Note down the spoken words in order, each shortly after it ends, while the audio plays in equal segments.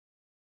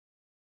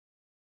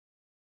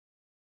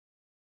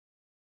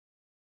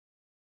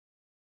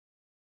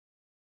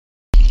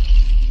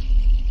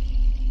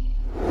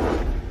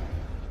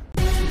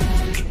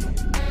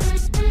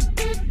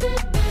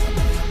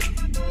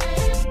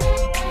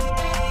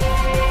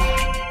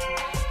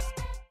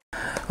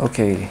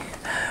Okay,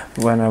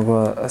 when I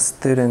was a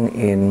student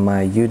in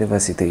my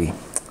university,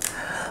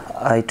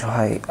 I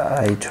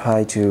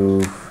try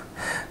to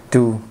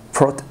do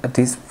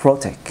this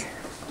project,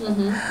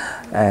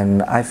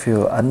 and I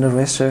feel under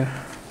pressure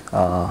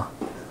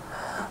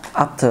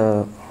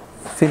after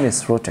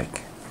finish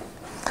project.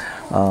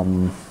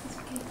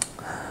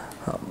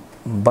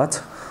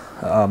 But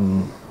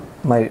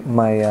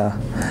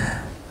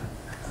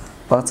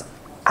but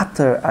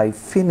after I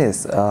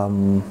finish,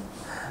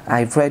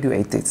 I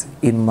graduated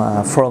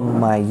from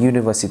my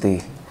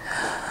university.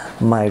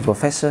 My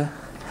professor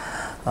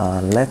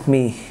let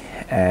me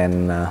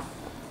and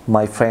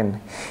my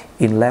friend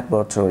in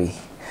laboratory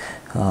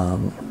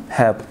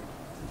have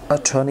a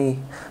journey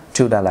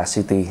to Dallas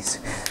City.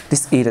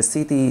 This is a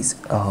city.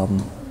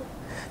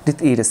 This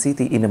is a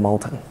city in the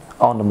mountain,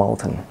 on the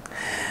mountain.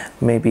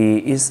 Maybe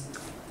it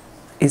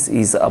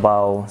is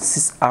about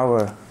 6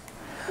 hours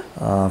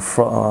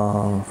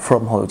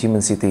from Ho Chi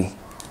Minh City,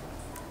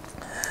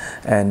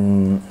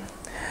 and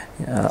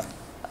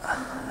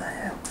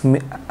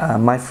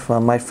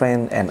my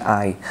friend and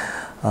I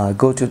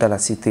go to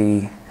Dallas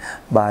City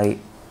by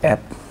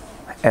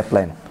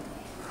airplane,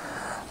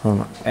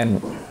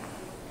 and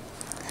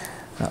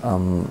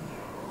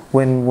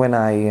when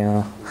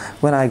I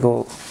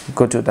go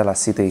to Dallas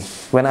City,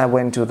 when I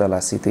went to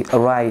Dallas City,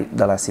 arrived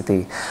Dallas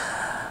City,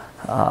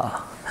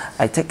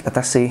 I take a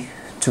taxi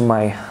to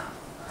my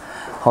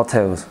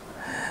hotel,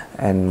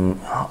 and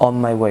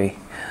on my way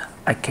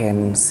I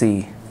can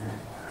see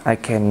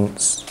the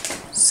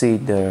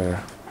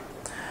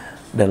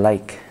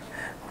lake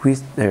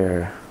with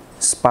the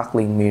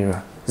sparkling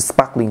mirror, the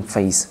sparkling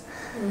face.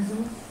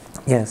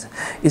 Yes,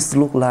 it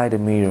looks like the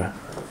mirror,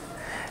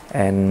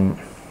 and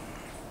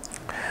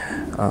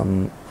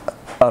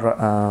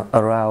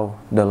around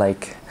the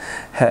lake,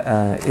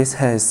 it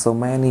has so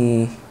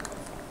many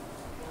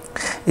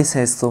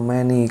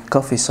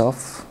coffee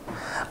shops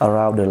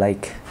around the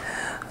lake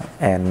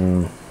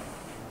and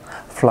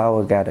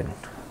flower garden.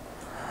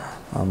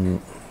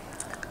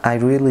 I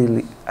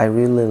really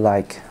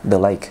like the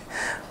lake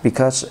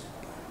because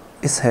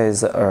it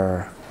has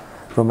a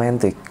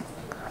romantic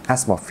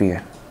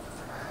atmosphere.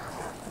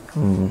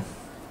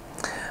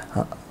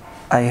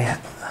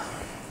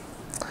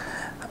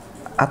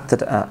 After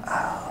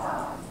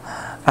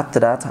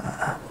that,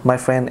 my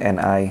friend and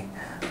I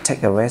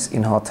take a rest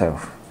in hotel,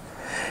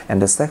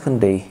 and the second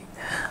day,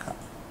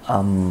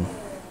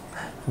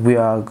 we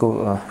are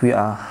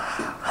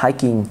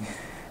hiking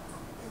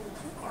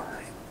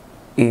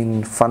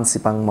in Phan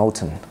Xipang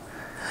mountain.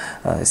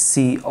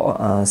 Seen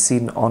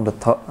on the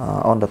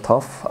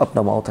top of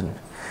the mountain,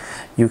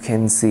 you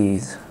can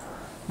see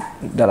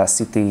Dallas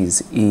City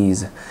is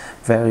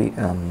very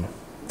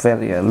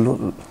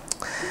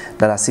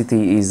Dallas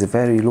City is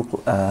very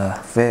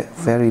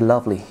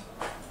lovely.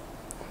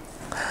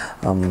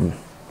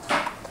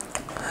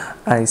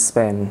 I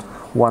spent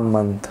 1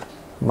 month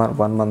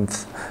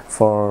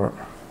for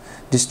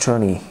this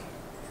journey.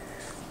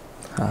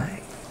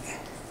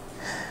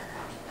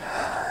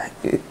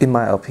 In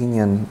my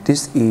opinion,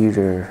 this is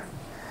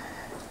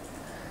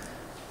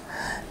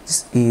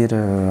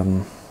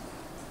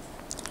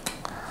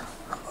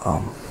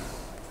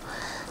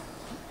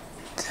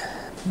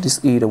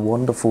a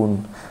wonderful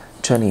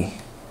journey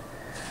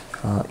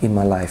in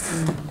my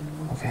life.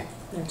 Okay.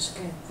 That's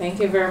good. Thank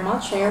you very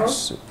much, Harold.